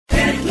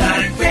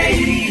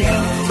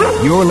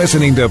You're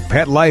listening to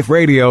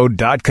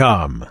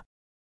PetLifeRadio.com.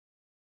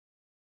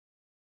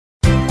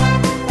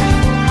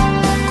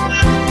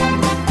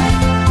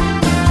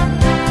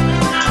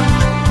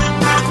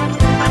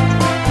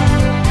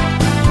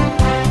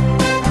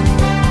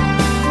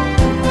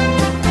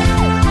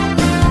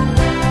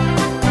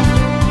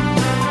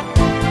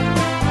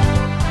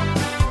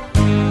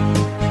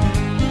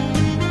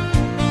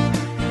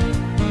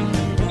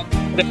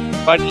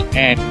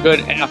 And good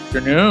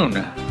afternoon.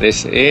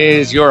 This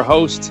is your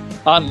host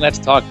on Let's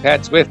Talk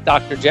Pets with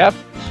Dr. Jeff,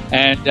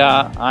 and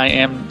I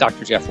am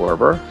Dr. Jeff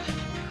Werber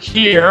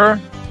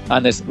here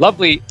on this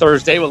lovely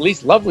Thursday, well, at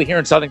least lovely here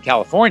in Southern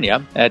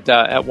California at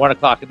 1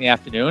 o'clock in the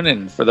afternoon,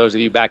 and for those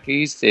of you back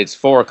east, it's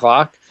 4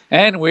 o'clock.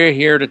 And we're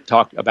here to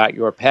talk about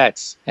your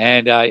pets.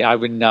 And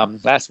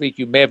last week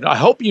you may have, I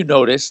hope you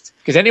noticed,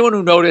 because anyone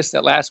who noticed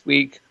that last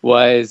week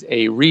was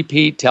a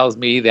repeat tells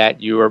me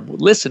that you are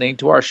listening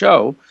to our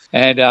show.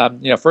 And,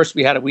 first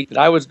we had a week that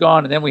I was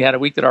gone, and then we had a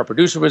week that our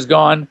producer was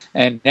gone,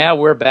 and now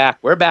we're back.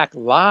 We're back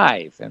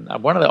live. And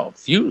one of the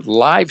few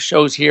live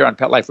shows here on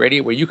Pet Life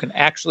Radio where you can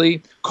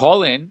actually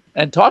call in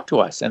and talk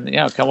to us. And,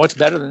 what's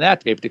better than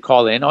that to be able to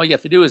call in? All you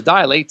have to do is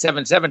dial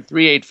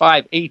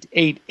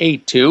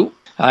 877-385-8882.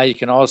 You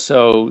can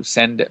also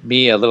send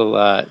me a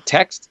little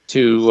text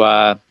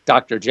to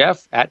Dr.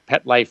 Jeff at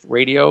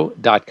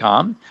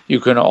PetLifeRadio.com. You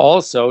can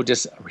also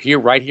just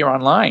right here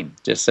online,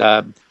 just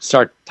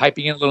start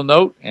typing in a little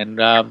note,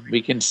 and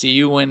we can see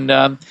you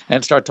and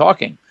start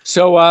talking.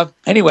 So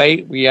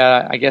anyway,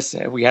 I guess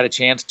we had a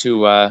chance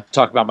to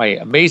talk about my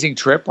amazing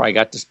trip where I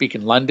got to speak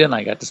in London.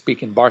 I got to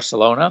speak in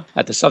Barcelona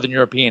at the Southern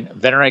European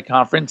Veterinary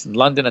Conference, in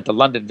London at the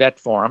London Vet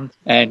Forum,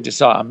 and just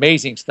saw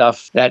amazing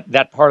stuff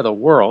that part of the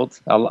world,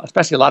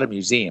 especially a lot of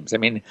museums. I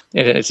mean,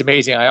 it's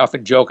amazing. I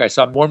often joke I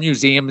saw more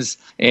museums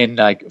in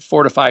like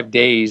 4 to 5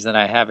 days than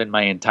I have in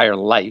my entire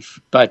life.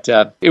 But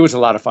it was a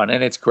lot of fun,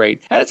 and it's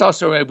great. And it's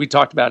also, we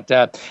talked about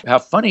how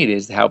funny it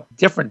is, how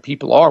different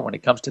people are when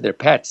it comes to their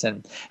pets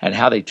and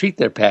how they treat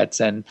their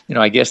pets. And,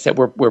 I guess that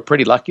we're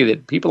pretty lucky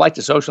that people like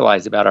to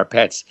socialize about our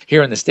pets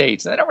here in the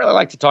States. And they don't really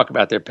like to talk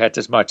about their pets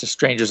as much as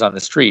strangers on the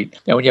street.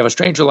 When you have a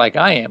stranger like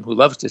I am who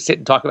loves to sit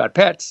and talk about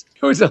pets,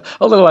 it was a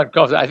little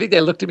uncomfortable. I think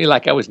they looked at me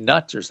like I was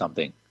nuts or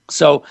something.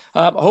 So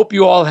I hope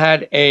you all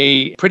had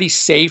a pretty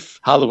safe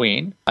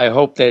Halloween. I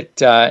hope that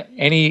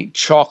any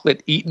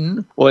chocolate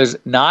eaten was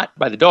not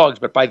by the dogs,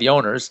 but by the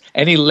owners.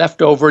 Any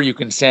leftover you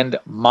can send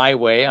my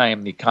way. I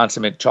am the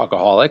consummate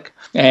chocoholic.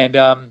 And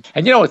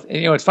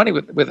it's funny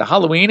with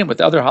Halloween and with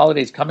other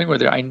holidays coming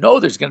where I know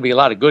there's going to be a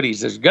lot of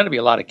goodies. There's going to be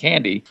a lot of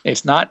candy.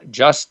 It's not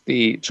just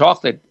the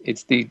chocolate.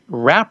 It's the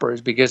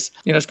wrappers because,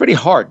 it's pretty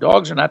hard.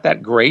 Dogs are not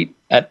that great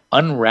at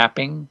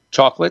unwrapping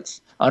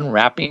chocolates,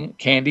 unwrapping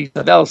candy.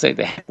 So they'll say,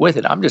 the heck with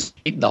it, I'm just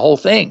eating the whole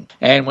thing.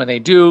 And when they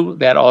do,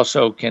 that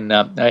also can,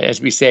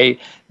 as we say,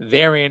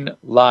 therein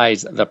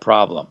lies the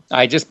problem.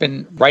 I've just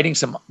been writing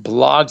some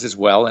blogs as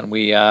well, and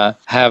we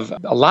have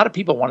a lot of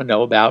people want to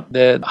know about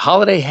the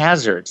holiday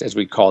hazards, as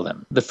we call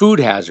them, the food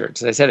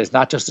hazards. As I said, it's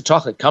not just the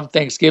chocolate. Come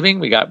Thanksgiving,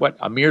 we got,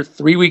 a mere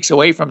 3 weeks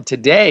away from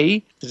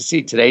today.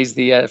 See, today's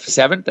the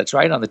 7th. That's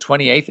right. On the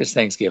 28th is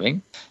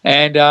Thanksgiving.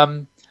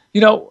 And,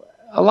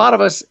 a lot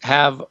of us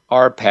have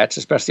our pets,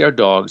 especially our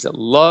dogs, that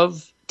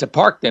love to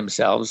park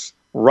themselves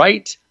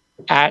right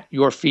at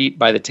your feet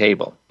by the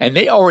table. And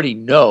they already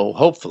know,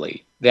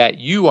 hopefully, that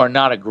you are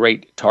not a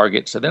great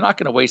target. So they're not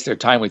going to waste their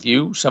time with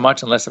you so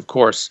much unless, of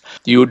course,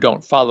 you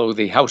don't follow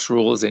the house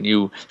rules and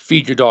you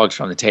feed your dogs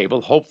from the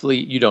table. Hopefully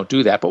you don't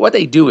do that. But what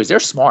they do is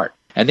they're smart.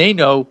 And they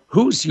know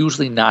who's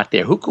usually not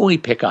there. Who can we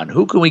pick on?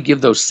 Who can we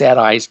give those sad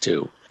eyes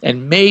to?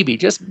 And maybe,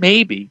 just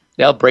maybe,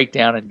 they'll break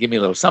down and give me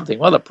a little something.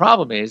 Well, the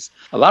problem is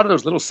a lot of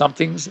those little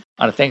somethings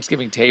on a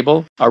Thanksgiving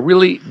table are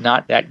really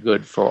not that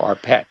good for our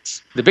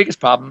pets. The biggest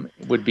problem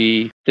would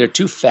be they're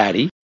too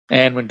fatty.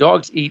 And when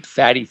dogs eat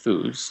fatty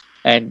foods,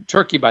 and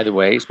turkey, by the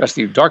way,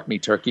 especially dark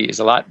meat turkey, is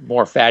a lot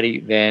more fatty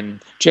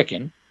than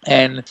chicken.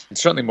 And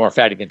it's certainly more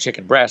fatty than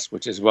chicken breast,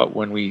 which is what,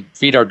 when we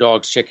feed our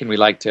dogs chicken, we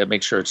like to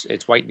make sure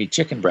it's white meat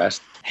chicken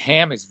breast.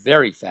 Ham is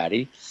very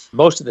fatty.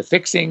 Most of the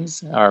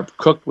fixings are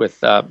cooked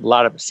with a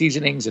lot of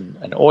seasonings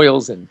and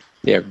oils, and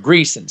they're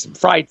grease and some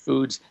fried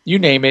foods. You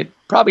name it,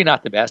 probably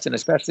not the best. And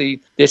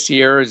especially this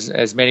year,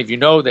 as many of you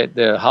know, that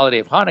the holiday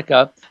of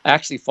Hanukkah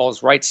actually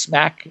falls right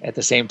smack at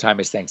the same time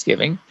as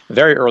Thanksgiving,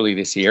 very early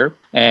this year.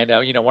 And,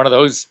 one of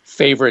those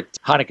favorite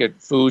Hanukkah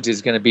foods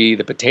is going to be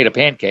the potato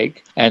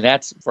pancake, and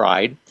that's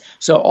fried.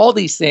 So all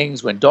these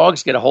things, when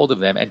dogs get a hold of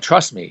them, and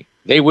trust me,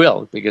 they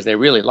will, because they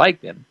really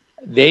like them,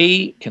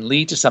 they can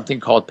lead to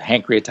something called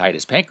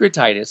pancreatitis.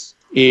 Pancreatitis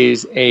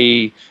is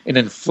an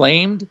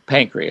inflamed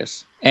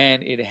pancreas,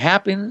 and it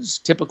happens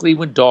typically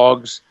when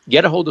dogs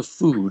get a hold of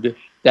food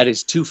that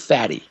is too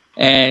fatty.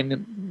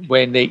 And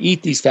when they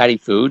eat these fatty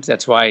foods,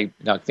 that's why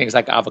things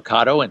like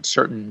avocado and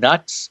certain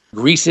nuts,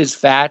 greases,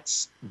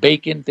 fats,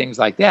 bacon, things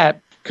like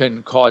that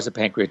can cause a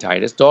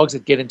pancreatitis. Dogs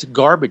that get into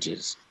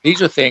garbages,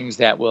 these are things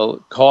that will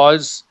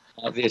cause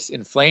this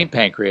inflamed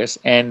pancreas.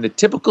 And the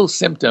typical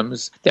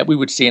symptoms that we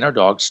would see in our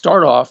dogs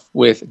start off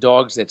with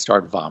dogs that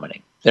start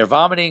vomiting. They're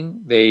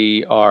vomiting.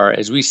 They are,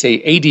 as we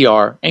say,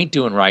 ADR, ain't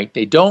doing right.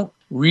 They don't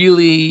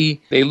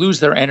really, they lose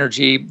their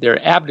energy.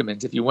 Their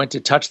abdomens, if you went to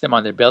touch them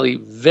on their belly,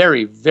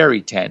 very,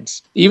 very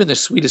tense. Even the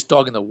sweetest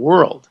dog in the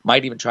world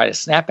might even try to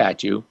snap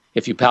at you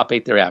if you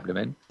palpate their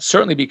abdomen,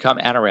 certainly become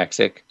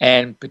anorexic,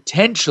 and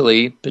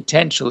potentially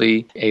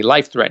a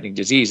life-threatening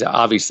disease,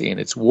 obviously in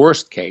its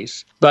worst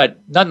case. But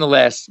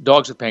nonetheless,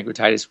 dogs with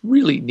pancreatitis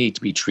really need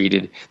to be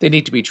treated. They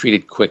need to be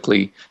treated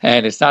quickly.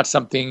 And it's not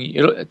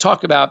something,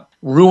 talk about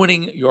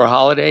ruining your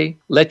holiday.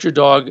 Let your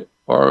dog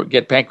or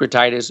get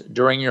pancreatitis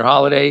during your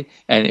holiday,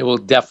 and it will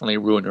definitely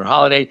ruin your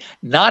holiday.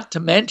 Not to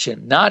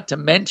mention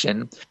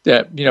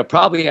that,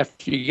 probably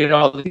after you get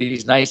all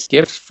these nice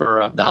gifts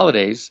for the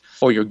holidays,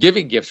 or you're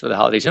giving gifts for the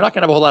holidays, you're not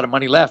going to have a whole lot of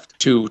money left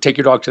to take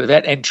your dog to the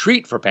vet and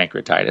treat for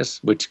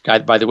pancreatitis, which,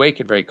 by the way,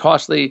 can be very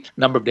costly,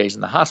 number of days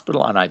in the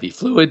hospital on IV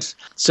fluids.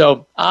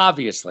 So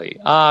obviously,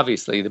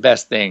 the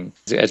best thing,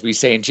 as we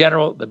say in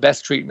general, the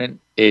best treatment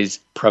is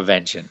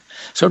prevention.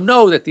 So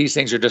know that these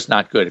things are just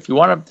not good. If you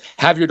want to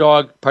have your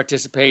dog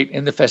participate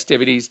in the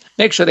festivities,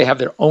 make sure they have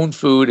their own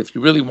food. If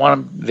you really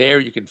want them there,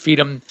 you can feed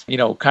them,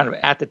 kind of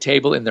at the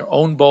table in their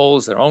own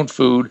bowls, their own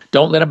food.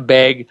 Don't let them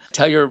beg.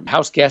 Tell your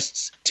house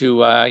guests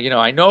to,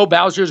 I know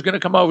Bowser's going to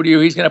come over to you.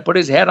 He's going to put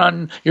his head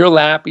on your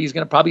lap. He's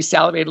going to probably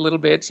salivate a little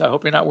bit. So I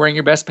hope you're not wearing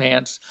your best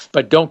pants.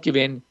 But don't give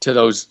in to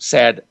those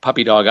sad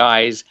puppy dog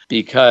eyes,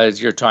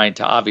 because you're trying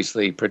to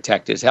obviously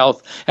protect his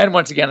health. And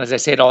once again, as I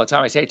say it all the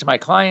time, I say it to my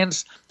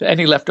clients,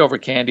 any leftover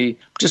candy,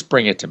 just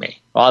bring it to me.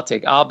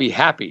 I'll be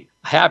happy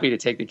to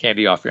take the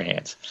candy off your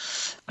hands.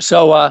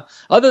 So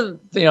other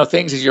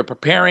things as you're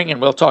preparing,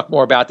 and we'll talk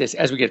more about this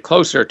as we get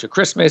closer to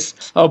Christmas.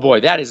 Oh boy,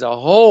 that is a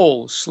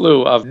whole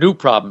slew of new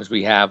problems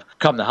we have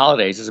come the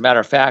holidays. As a matter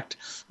of fact,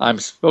 I'm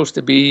supposed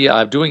to be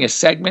doing a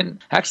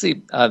segment,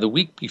 actually the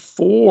week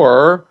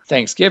before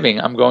Thanksgiving.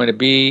 I'm going to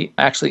be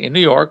actually in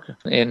New York,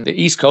 in the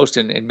East Coast,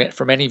 and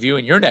for many of you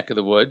in your neck of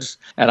the woods.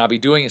 And I'll be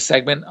doing a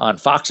segment on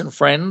Fox and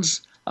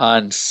Friends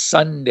on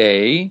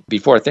Sunday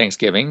before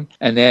Thanksgiving,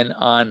 and then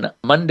on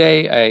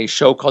Monday a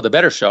show called The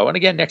Better Show. And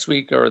again, next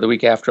week or the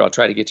week after, I'll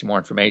try to get you more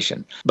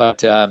information. But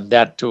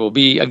that will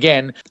be,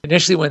 again,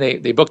 initially when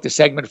they booked the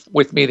segment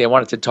with me, they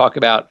wanted to talk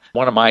about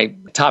one of my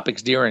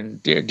topics dear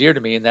to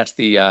me, and that's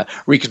the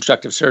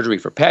reconstructive surgery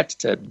for pets,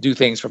 to do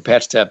things for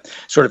pets to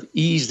sort of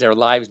ease their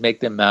lives, make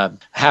them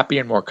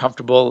happier and more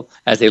comfortable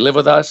as they live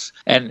with us.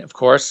 And of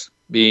course,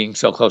 being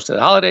so close to the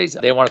holidays,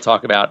 they want to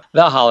talk about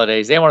the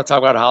holidays. They want to talk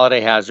about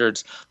holiday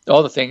hazards,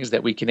 all the things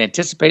that we can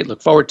anticipate,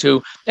 look forward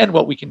to, and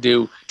what we can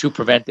do to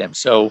prevent them.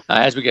 So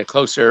as we get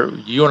closer,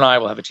 you and I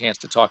will have a chance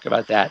to talk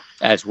about that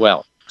as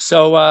well.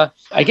 So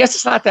I guess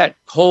it's not that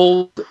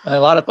cold,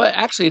 but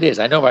actually it is.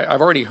 I know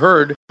I've already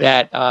heard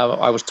that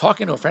I was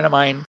talking to a friend of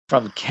mine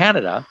from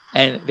Canada,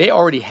 and they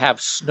already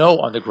have snow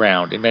on the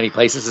ground in many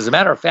places. As a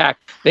matter of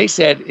fact, they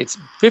said it's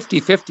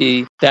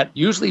 50-50 that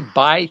usually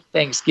by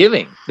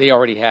Thanksgiving, they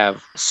already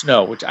have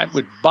snow, which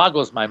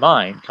boggles my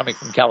mind coming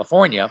from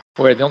California,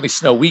 where the only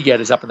snow we get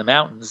is up in the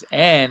mountains,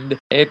 and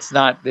it's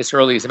not this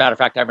early. As a matter of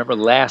fact, I remember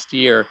last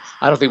year,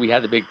 I don't think we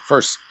had the big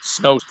first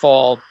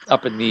snowfall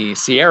up in the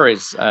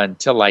Sierras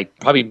until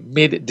probably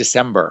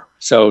mid-December.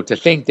 So to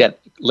think that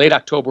late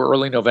October,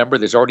 early November,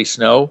 there's already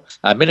snow.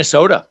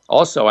 Minnesota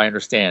also, I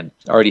understand,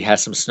 already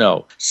has some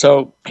snow.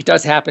 So it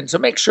does happen. So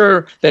make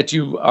sure that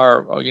you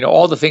are,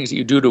 all the things that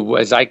you do to,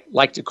 as I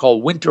like to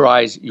call,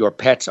 winterize your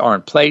pets are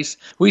in place.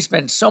 We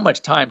spend so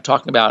much time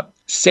talking about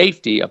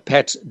safety of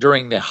pets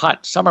during the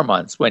hot summer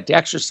months, when to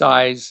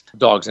exercise,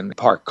 dogs in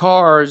parked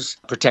cars,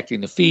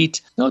 protecting the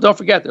feet. No, don't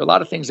forget, there are a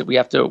lot of things that we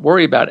have to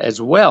worry about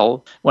as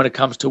well when it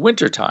comes to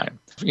wintertime.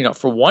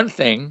 For one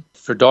thing,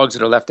 for dogs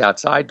that are left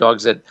outside,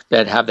 dogs that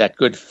have that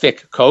good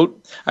thick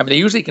coat, they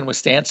usually can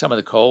withstand some of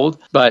the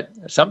cold, but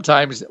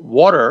sometimes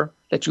water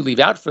that you leave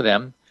out for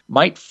them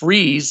might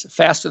freeze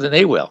faster than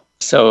they will.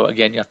 So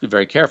again, you have to be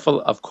very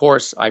careful. Of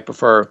course, I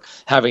prefer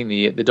having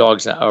the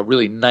dogs a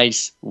really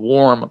nice,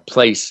 warm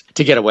place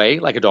to get away,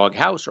 like a dog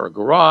house or a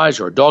garage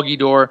or a doggy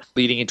door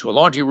leading into a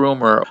laundry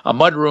room or a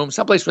mud room,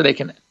 someplace where they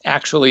can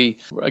actually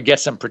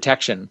get some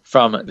protection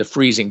from the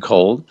freezing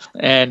cold.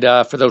 And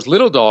for those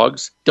little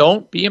dogs,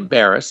 don't be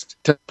embarrassed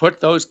to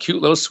put those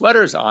cute little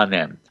sweaters on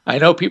them. I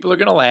know people are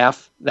going to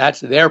laugh.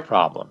 That's their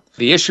problem.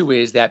 The issue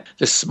is that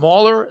the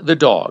smaller the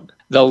dog,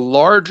 the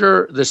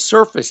larger the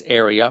surface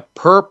area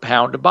per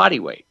pound of body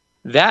weight.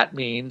 That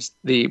means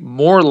the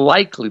more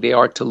likely they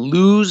are to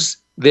lose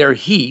their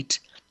heat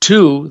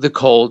to the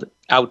cold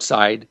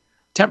outside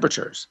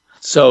temperatures.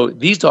 So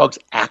these dogs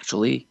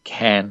actually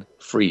can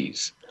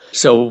freeze.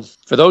 So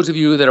for those of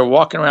you that are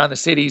walking around the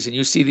cities and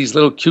you see these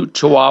little cute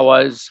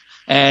Chihuahuas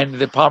and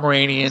the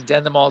Pomeranians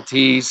and the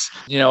Maltese,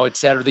 et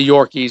cetera, the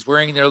Yorkies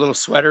wearing their little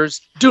sweaters,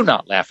 do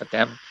not laugh at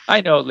them. I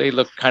know they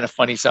look kind of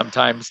funny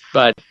sometimes,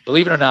 but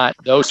believe it or not,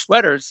 those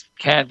sweaters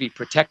can be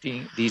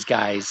protecting these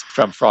guys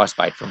from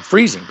frostbite, from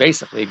freezing,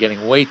 basically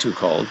getting way too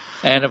cold.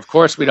 And of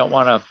course, we don't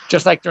want to,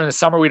 just like during the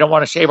summer, we don't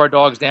want to shave our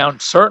dogs down.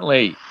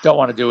 Certainly don't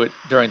want to do it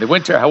during the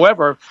winter.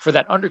 However, for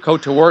that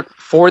undercoat to work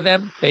for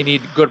them, they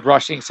need good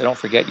brushing. So don't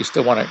forget, you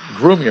still want to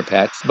groom your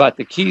pets. But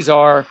the keys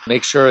are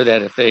make sure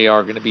that if they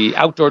are going to be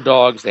outdoor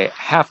dogs, they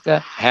have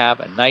to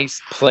have a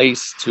nice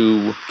place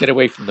to get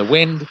away from the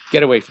wind,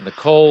 get away from the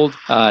cold,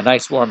 a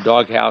nice warm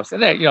doghouse.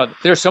 And then,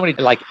 there's so many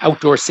like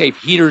outdoor safe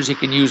heaters you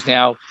can use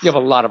now. You have a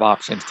lot of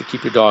options to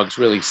keep your dogs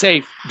really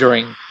safe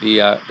during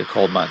the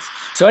cold months.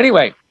 So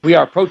anyway, we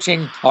are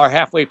approaching our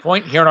halfway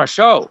point here on our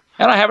show.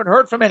 And I haven't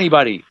heard from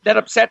anybody. That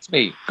upsets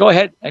me. Go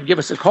ahead and give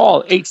us a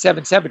call,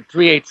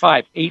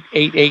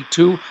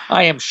 877-385-8882.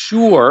 I am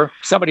sure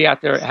somebody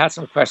out there has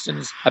some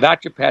questions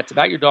about your pets,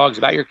 about your dogs,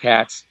 about your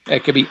cats.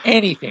 It could be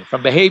anything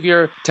from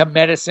behavior to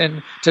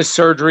medicine to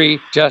surgery.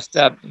 Just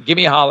give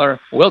me a holler.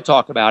 We'll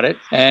talk about it.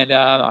 And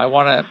I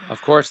want to,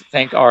 of course,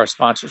 thank our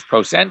sponsors,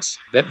 ProSense,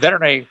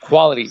 veterinary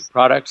quality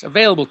products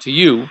available to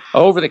you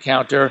over the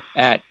counter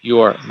at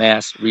your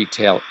mass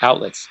retail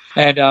outlets.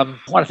 And I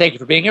want to thank you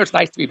for being here. It's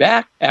nice to be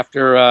back after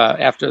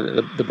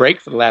the break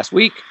for the last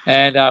week.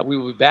 And we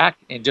will be back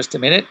in just a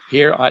minute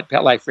here at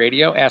Pet Life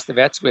Radio, Ask the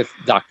Vets with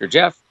Dr.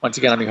 Jeff. Once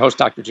again, I'm your host,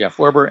 Dr. Jeff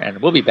Werber,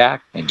 and we'll be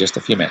back in just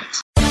a few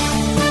minutes.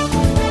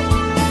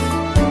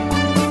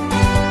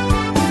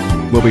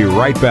 We'll be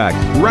right back,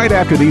 right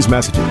after these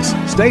messages.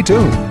 Stay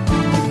tuned.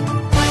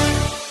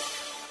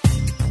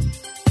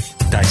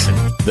 Dyson.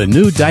 The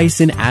new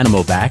Dyson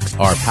Animal Vacs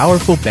are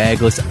powerful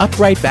bagless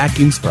upright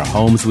vacuums for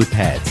homes with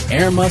pets.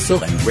 Air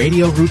muscle and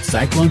radio root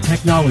cyclone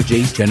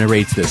technology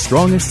generates the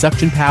strongest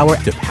suction power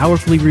to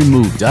powerfully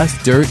remove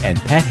dust, dirt, and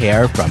pet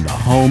hair from the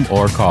home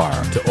or car.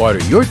 To order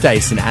your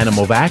Dyson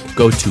Animal Vac,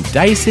 go to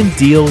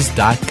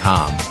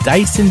DysonDeals.com.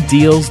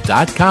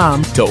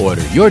 DysonDeals.com to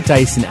order your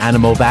Dyson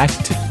Animal Vac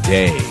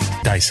today.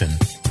 Dyson.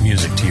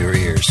 Music to your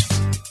ears.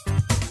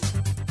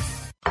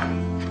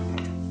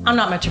 I'm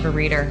not much of a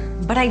reader,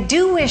 but I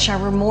do wish I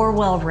were more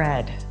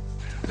well-read.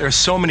 There are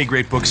so many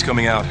great books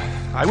coming out.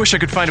 I wish I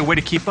could find a way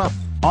to keep up.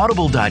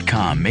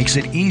 Audible.com makes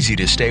it easy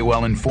to stay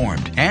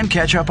well-informed and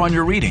catch up on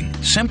your reading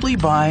simply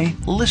by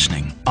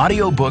listening.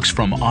 Audiobooks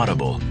from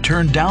Audible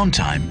turn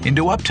downtime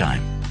into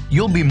uptime.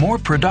 You'll be more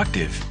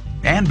productive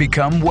and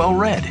become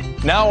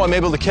well-read. Now I'm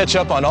able to catch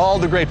up on all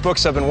the great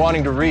books I've been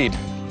wanting to read.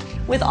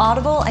 With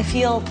Audible, I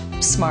feel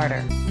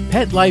smarter.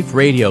 Pet Life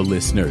Radio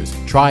listeners,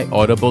 try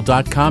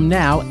Audible.com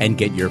now and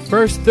get your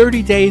first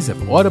 30 days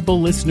of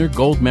Audible Listener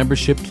Gold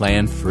membership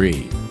plan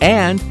free.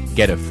 And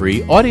get a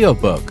free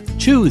audiobook.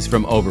 Choose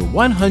from over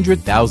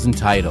 100,000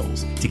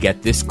 titles. To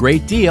get this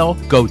great deal,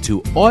 go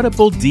to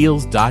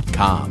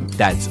audibledeals.com.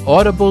 That's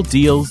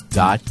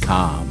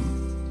audibledeals.com.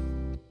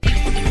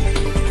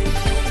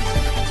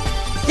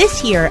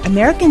 This year,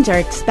 Americans are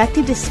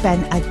expected to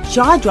spend a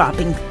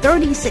jaw-dropping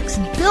 $36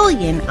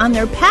 billion on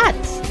their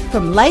pets.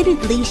 From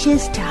lighted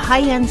leashes to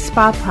high-end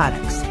spa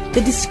products,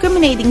 the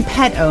discriminating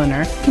pet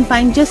owner can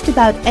find just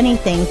about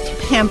anything to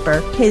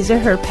pamper his or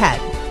her pet.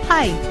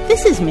 Hi,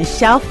 this is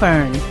Michelle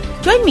Fern.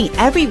 Join me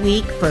every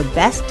week for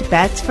Best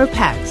Bets for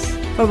Pets,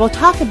 where we'll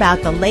talk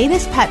about the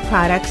latest pet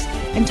products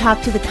and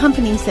talk to the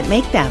companies that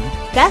make them.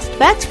 Best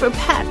Bets for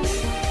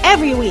Pets,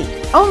 every week,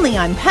 only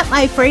on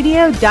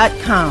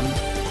PetLifeRadio.com.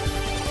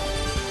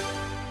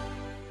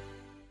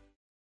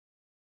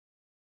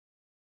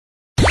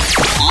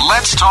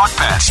 Let's talk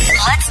pets.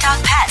 Let's talk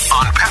pets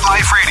On Pet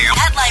Life Radio.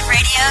 Pet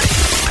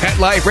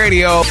Life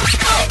Radio.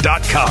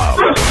 PetLifeRadio.com.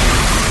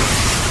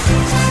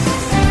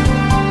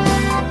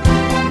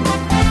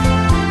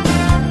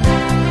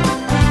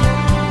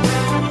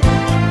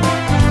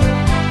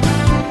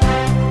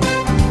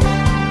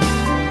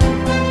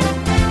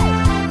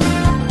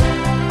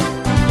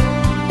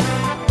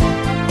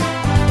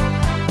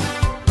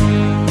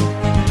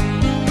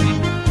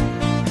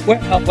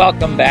 Well,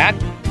 welcome back.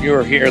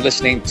 You're here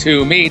listening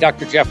to me,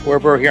 Dr. Jeff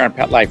Werber, here on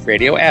Pet Life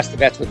Radio. Ask the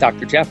Vets with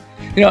Dr. Jeff.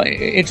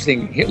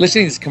 Interesting,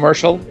 listening to this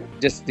commercial,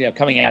 just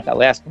coming at that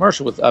last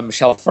commercial with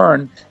Michelle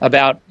Fern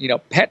about,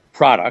 pet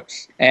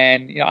products.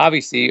 And,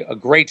 obviously a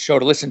great show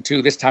to listen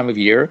to this time of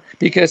year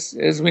because,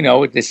 as we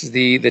know, this is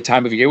the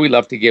time of year we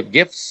love to give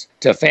gifts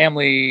to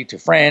family, to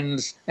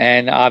friends.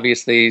 And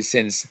obviously,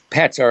 since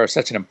pets are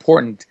such an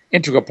important,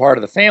 integral part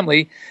of the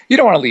family, you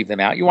don't want to leave them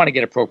out. You want to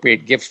get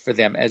appropriate gifts for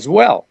them as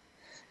well.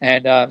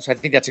 And so I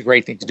think that's a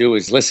great thing to do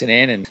is listen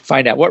in and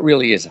find out what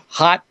really is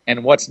hot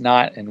and what's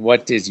not and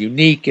what is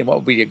unique and what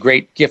would be a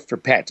great gift for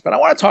pets. But I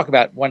want to talk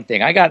about one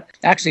thing. I got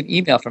actually an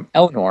email from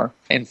Eleanor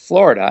in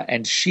Florida,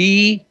 and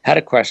she had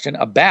a question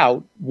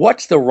about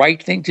what's the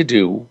right thing to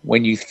do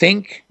when you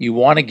think you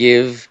want to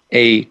give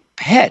a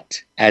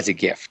pet as a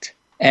gift.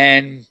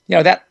 And,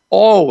 that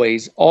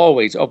always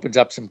opens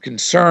up some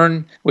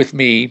concern with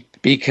me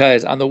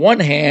because on the one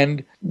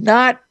hand,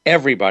 not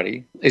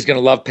everybody is going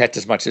to love pets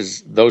as much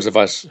as those of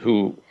us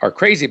who are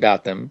crazy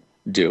about them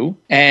do.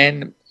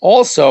 And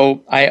also,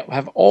 I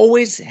have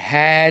always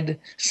had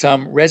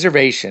some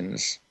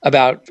reservations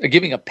about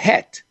giving a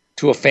pet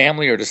to a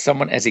family or to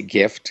someone as a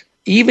gift,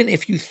 even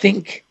if you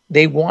think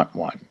they want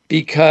one,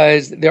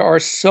 because there are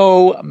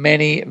so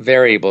many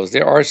variables.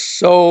 There are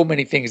so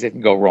many things that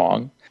can go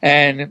wrong.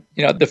 And,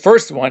 the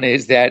first one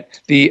is that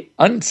the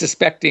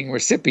unsuspecting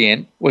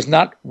recipient was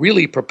not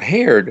really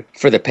prepared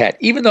for the pet,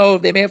 even though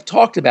they may have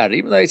talked about it,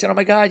 even though they said, oh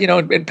my God,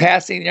 in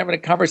passing, you're having a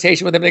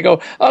conversation with them, they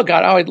go, oh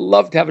God, I'd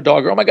love to have a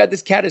dog. Or, oh my God,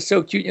 this cat is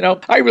so cute.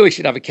 I really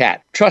should have a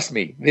cat. Trust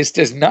me, this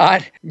does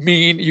not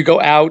mean you go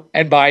out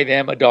and buy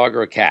them a dog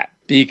or a cat.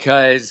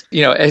 Because,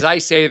 as I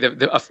say,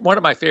 one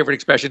of my favorite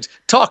expressions,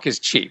 talk is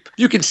cheap.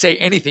 You can say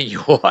anything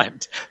you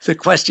want. The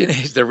question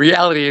is, the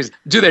reality is,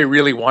 do they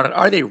really want it?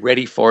 Are they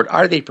ready for it?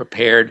 Are they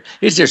prepared?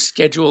 Is their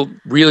schedule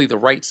really the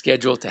right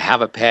schedule to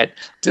have a pet?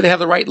 Do they have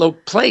the right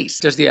place?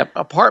 Does the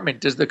apartment,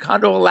 does the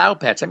condo allow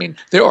pets? I mean,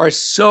 there are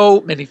so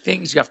many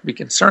things you have to be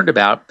concerned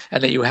about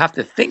and that you have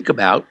to think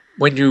about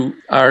when you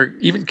are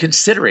even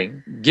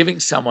considering giving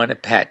someone a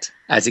pet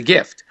as a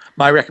gift.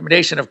 My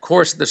recommendation, of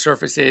course, at the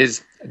surface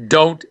is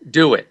don't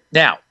do it.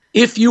 Now,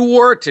 if you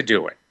were to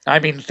do it,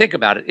 think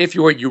about it. If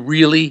you were, you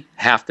really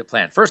have to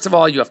plan. First of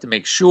all, you have to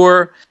make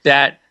sure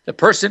that the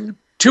person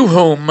to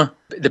whom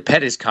the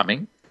pet is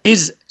coming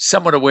is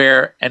somewhat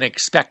aware and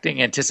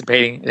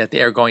anticipating that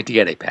they are going to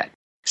get a pet.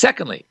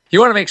 Secondly, you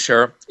want to make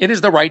sure it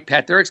is the right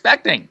pet they're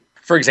expecting.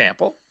 For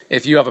example,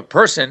 if you have a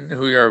person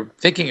who you're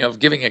thinking of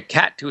giving a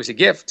cat to as a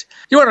gift,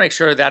 you want to make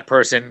sure that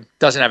person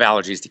doesn't have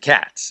allergies to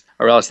cats,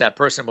 or else that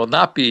person will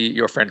not be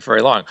your friend for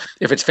very long.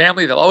 If it's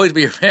family, they'll always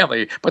be your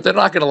family, but they're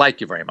not going to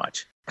like you very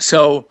much.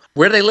 So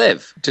where do they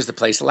live? Does the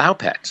place allow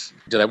pets?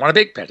 Do they want a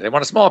big pet? Do they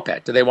want a small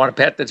pet? Do they want a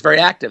pet that's very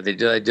active?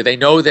 Do they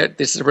know that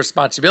this is a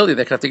responsibility?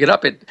 They have to get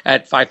up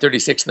at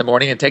 5:36 in the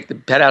morning and take the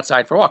pet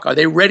outside for a walk. Are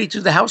they ready to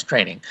do the house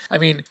training?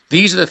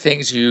 These are the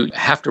things you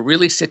have to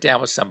really sit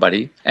down with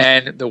somebody.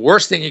 And the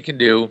worst thing you can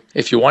do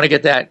if you want to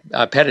get that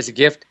pet as a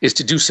gift is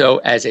to do so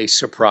as a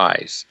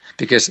surprise.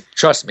 Because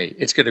trust me,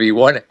 it's going to be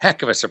one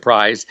heck of a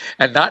surprise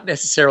and not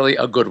necessarily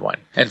a good one.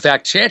 In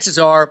fact, chances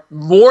are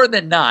more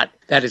than not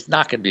that it's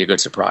not going to be a good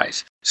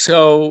surprise.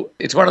 So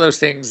it's one of those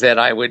things that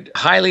I would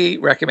highly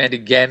recommend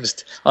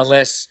against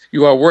unless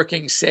you are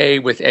working, say,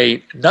 with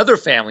another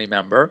family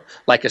member,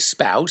 like a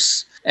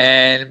spouse,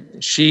 and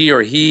she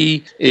or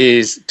he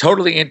is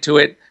totally into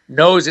it,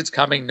 knows it's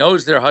coming,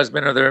 knows their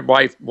husband or their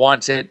wife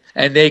wants it,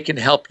 and they can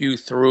help you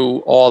through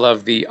all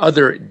of the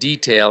other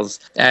details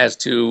as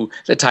to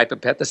the type of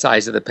pet, the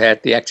size of the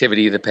pet, the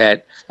activity of the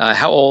pet,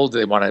 how old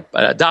they want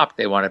to adopt,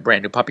 they want a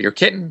brand new puppy or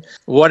kitten,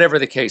 whatever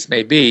the case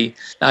may be.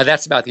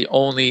 That's about the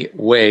only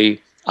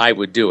way I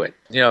would do it.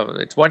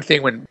 It's one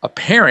thing when a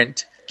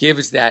parent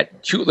gives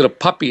that cute little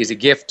puppy as a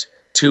gift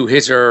to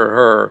his or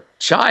her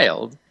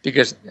child,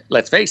 because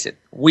let's face it,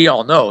 we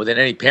all know that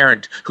any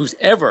parent who's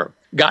ever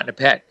gotten a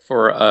pet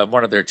for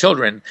one of their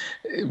children,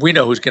 we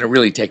know who's going to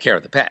really take care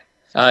of the pet,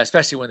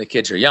 especially when the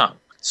kids are young.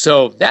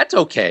 So that's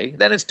okay.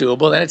 Then it's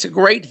doable. Then it's a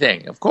great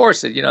thing. Of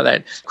course,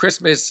 that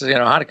Christmas,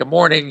 Hanukkah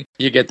morning,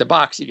 you get the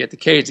box, you get the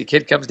cage, the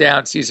kid comes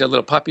down, sees a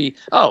little puppy.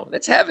 Oh,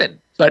 that's heaven.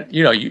 But,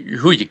 who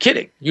are you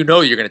kidding? You're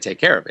going to take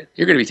care of it.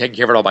 You're going to be taking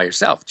care of it all by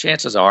yourself,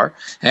 chances are.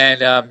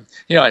 And,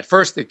 at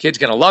first the kid's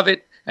going to love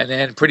it. And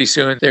then pretty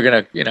soon they're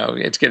going to,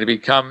 it's going to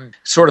become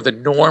sort of the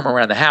norm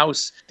around the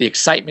house. The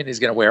excitement is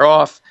going to wear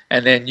off.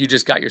 And then you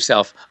just got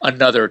yourself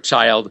another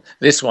child,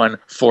 this one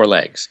 4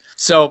 legs.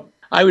 So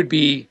I would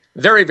be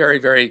very, very,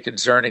 very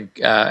concerned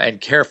and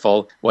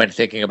careful when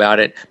thinking about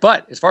it.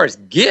 But as far as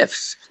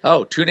gifts,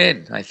 tune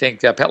in. I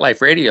think Pet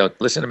Life Radio,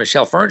 listen to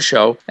Michelle Fern's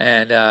show,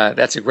 and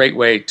that's a great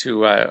way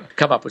to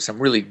come up with some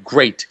really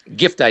great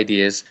gift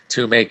ideas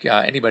to make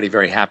anybody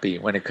very happy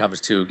when it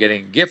comes to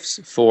getting gifts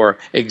for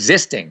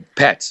existing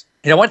pets.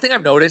 One thing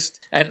I've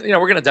noticed, and we're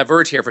going to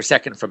diverge here for a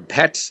second from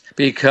pets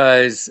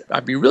because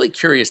I'd be really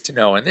curious to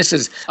know, and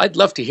I'd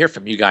love to hear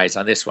from you guys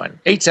on this one,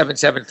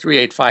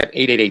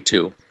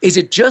 877-385-8882. Is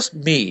it just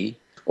me,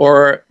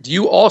 or do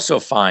you also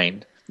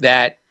find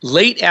that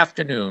late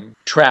afternoon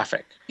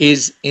traffic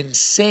is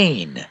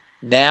insane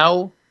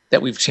now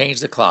that we've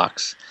changed the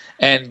clocks,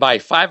 and by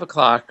 5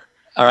 o'clock,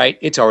 all right,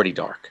 it's already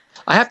dark?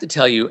 I have to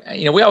tell you,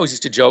 we always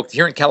used to joke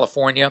here in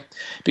California,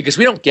 because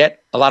we don't get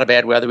a lot of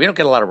bad weather, we don't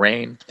get a lot of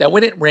rain, that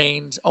when it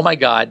rains, oh my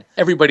God,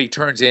 everybody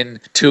turns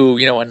into, a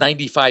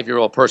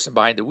 95-year-old person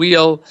behind the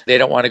wheel. They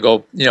don't want to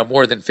go,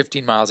 more than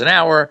 15 miles an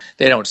hour.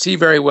 They don't see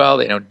very well.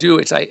 They don't do,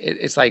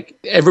 it's like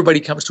everybody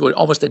comes to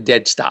almost a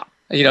dead stop.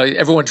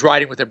 Everyone's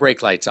riding with their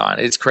brake lights on.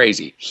 It's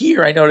crazy.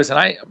 Here, I notice,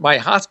 and my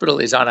hospital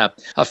is on a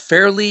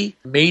fairly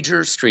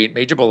major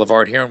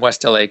boulevard here in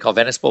West LA called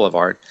Venice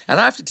Boulevard. And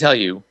I have to tell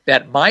you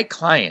that my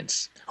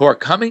clients who are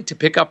coming to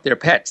pick up their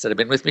pets that have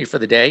been with me for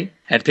the day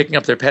and picking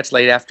up their pets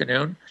late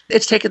afternoon,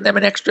 it's taken them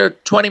an extra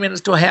 20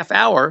 minutes to a half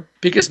hour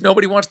because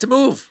nobody wants to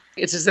move.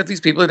 It's as if these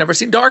people have never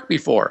seen dark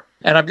before.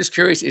 And I'm just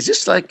curious, is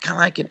this kind of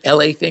like an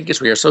LA thing because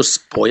we are so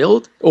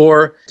spoiled?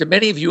 Or to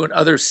many of you in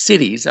other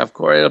cities, of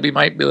course,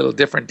 might be a little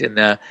different in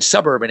the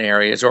suburban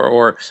areas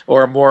or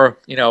more,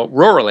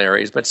 rural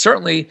areas. But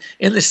certainly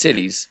in the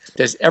cities,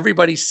 does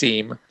everybody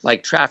seem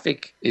like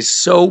traffic is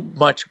so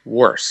much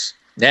worse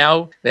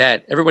Now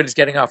that everybody's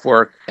getting off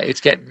work,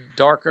 it's getting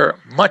darker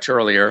much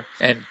earlier,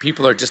 and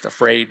people are just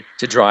afraid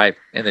to drive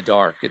in the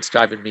dark. It's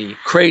driving me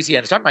crazy,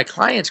 and it's driving my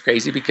clients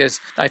crazy because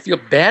I feel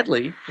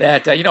badly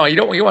that, you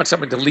want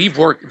someone to leave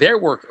their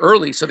work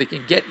early so they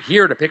can get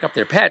here to pick up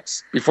their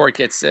pets before it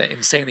gets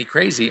insanely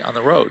crazy on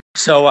the road.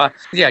 So,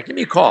 give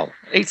me a call,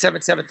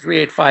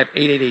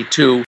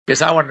 877-385-8882,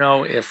 because I want to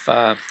know if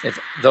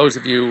those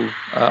of you,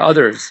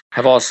 others,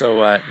 have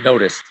also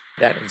noticed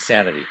that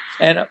insanity.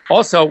 And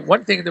also,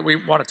 one thing that we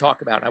want to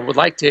talk about, I would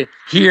like to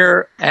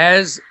hear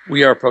as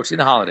we are approaching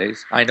the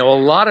holidays. I know a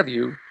lot of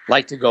you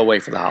like to go away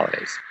for the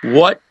holidays.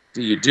 What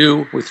do you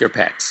do with your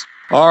pets?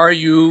 Are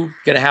you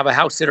going to have a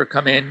house sitter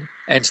come in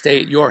and stay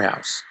at your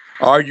house?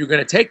 Are you going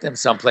to take them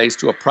someplace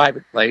to a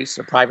private place,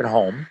 a private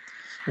home,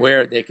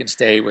 where they can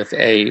stay with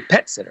a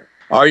pet sitter?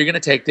 Are you going to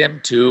take them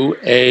to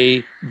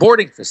a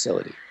boarding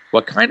facility?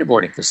 What kind of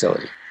boarding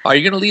facility? Are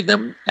you going to leave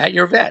them at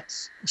your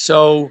vet's?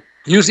 So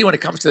usually when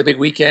it comes to the big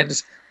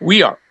weekends,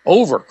 we are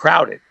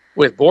overcrowded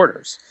with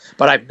boarders.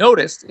 But I've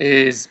noticed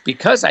is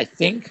because I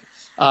think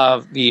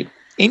of the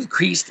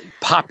increased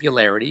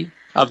popularity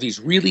of these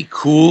really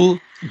cool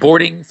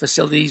boarding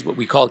facilities, what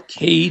we call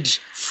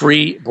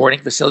cage-free boarding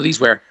facilities,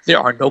 where there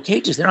are no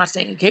cages. They're not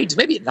staying in cages.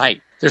 Maybe at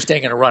night they're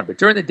staying in a run, but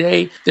during the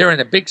day they're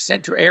in a big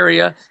center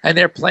area and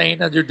they're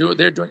playing. And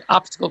they're doing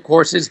obstacle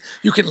courses.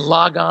 You can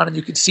log on and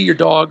you can see your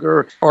dog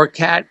or a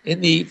cat in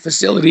the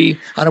facility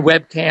on a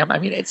webcam. I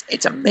mean,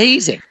 it's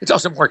amazing. It's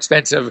also more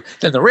expensive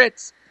than the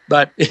Ritz,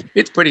 but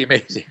it's pretty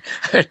amazing.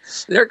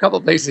 There are a couple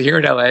of places here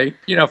in LA.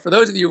 For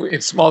those of you in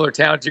smaller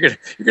towns, you're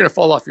gonna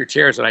fall off your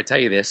chairs when I tell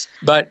you this,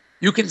 but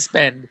you can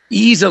spend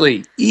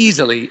easily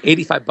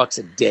 $85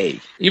 a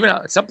day. Even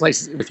some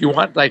places, if you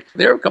want,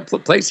 there are a couple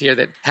of places here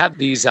that have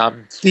these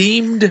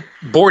themed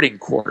boarding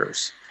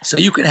quarters. So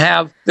you can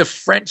have the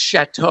French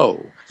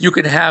chateau. You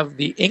can have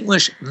the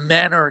English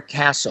manor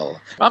castle.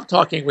 I'm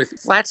talking with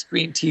flat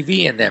screen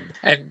TV in them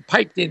and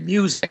piped in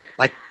music.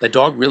 Like the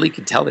dog really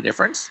can tell the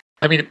difference.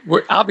 I mean,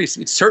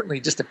 it's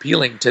certainly just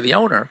appealing to the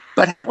owner,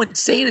 but how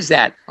insane is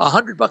that?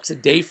 $100 a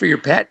day for your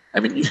pet? I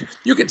mean,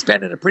 you can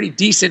spend in a pretty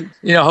decent,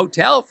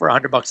 hotel for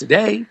 $100 a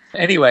day.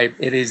 Anyway,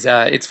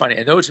 it's funny,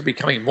 and those are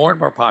becoming more and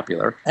more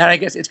popular. And I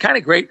guess it's kind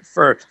of great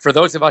for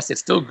those of us that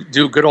still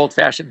do good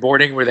old-fashioned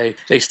boarding, where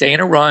they stay in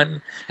a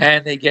run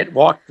and they get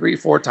walked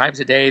 3-4 times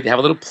a day. They have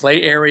a little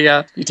play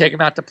area. You take them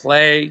out to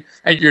play,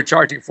 and you're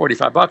charging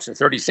 $45 or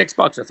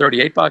 $36 or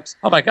 $38.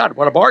 Oh my God,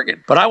 what a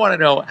bargain! But I want to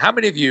know, how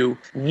many of you,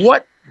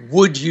 what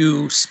would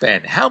you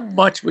spend? How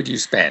much would you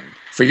spend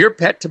for your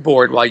pet to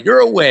board while you're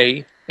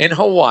away in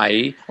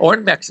Hawaii or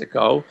in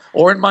Mexico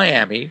or in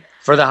Miami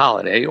for the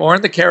holiday or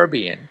in the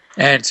Caribbean?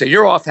 And so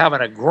you're off having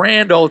a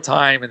grand old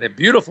time in the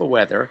beautiful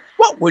weather.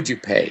 What would you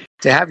pay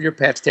to have your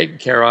pets taken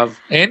care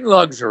of in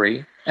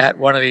luxury at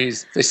one of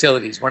these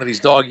facilities, one of these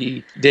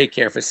doggy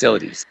daycare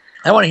facilities?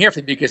 I want to hear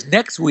from you, because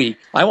next week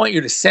I want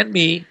you to send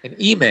me an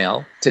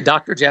email to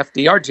Dr. Jeff,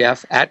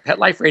 drjeff at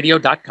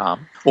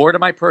PetLifeRadio.com, or to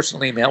my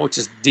personal email, which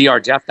is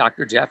drjeff,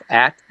 drjeff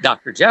at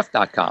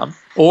drjeff.com,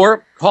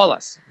 or call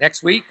us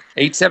next week,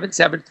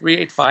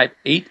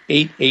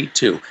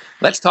 877-385-8882.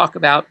 Let's talk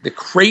about the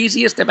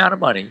craziest amount of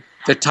money,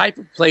 the type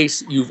of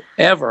place you've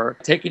ever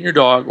taken your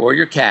dog or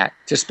your cat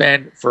to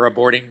spend for a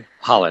boarding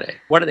holiday.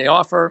 What do they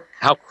offer?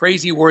 How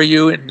crazy were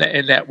you in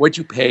that, what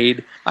you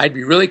paid? I'd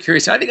be really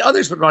curious. I think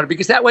others would want it,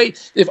 because that way,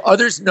 if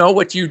others know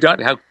what you've done,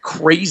 how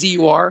crazy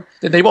you are,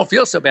 then they won't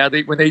feel so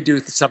badly when they do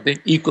something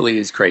equally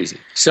as crazy.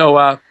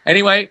 So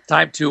anyway,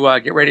 time to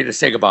get ready to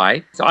say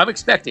goodbye. So I'm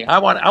expecting, I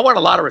want a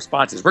lot of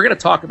responses. We're going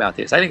to talk about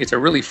this. I think it's a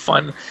really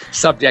fun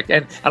subject.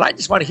 And I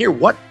just want to hear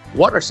what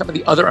are some of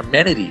the other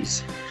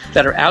amenities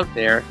that are out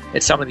there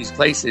at some of these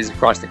places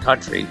across the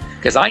country,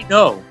 because I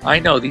know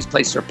these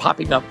places are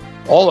popping up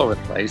all over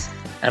the place,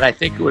 and I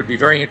think it would be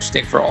very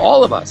interesting for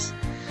all of us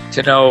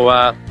to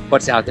know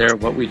what's out there,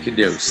 what we can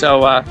do.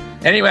 So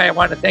anyway, I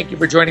want to thank you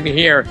for joining me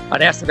here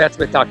on Ask the Vets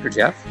with Dr.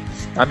 Jeff.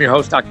 I'm your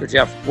host, Dr.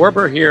 Jeff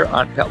Werber, here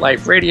on Pet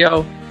Life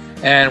Radio,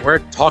 and we're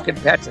talking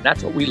pets, and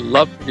that's what we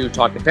love to do,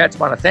 talking pets. I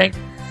want to thank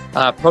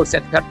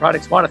ProSense Pet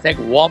Products. I want to thank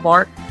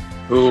Walmart,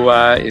 who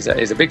is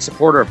a big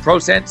supporter of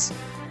ProSense,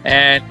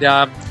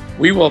 and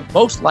we will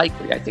most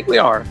likely, I think we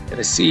are, going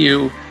to see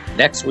you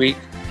next week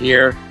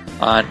here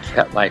on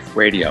Pet Life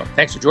Radio.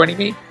 Thanks for joining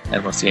me,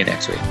 and we'll see you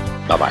next week.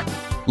 Bye-bye.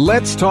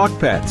 Let's Talk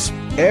Pets,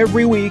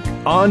 every week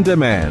on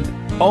demand,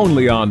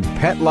 only on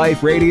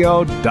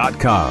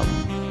PetLifeRadio.com.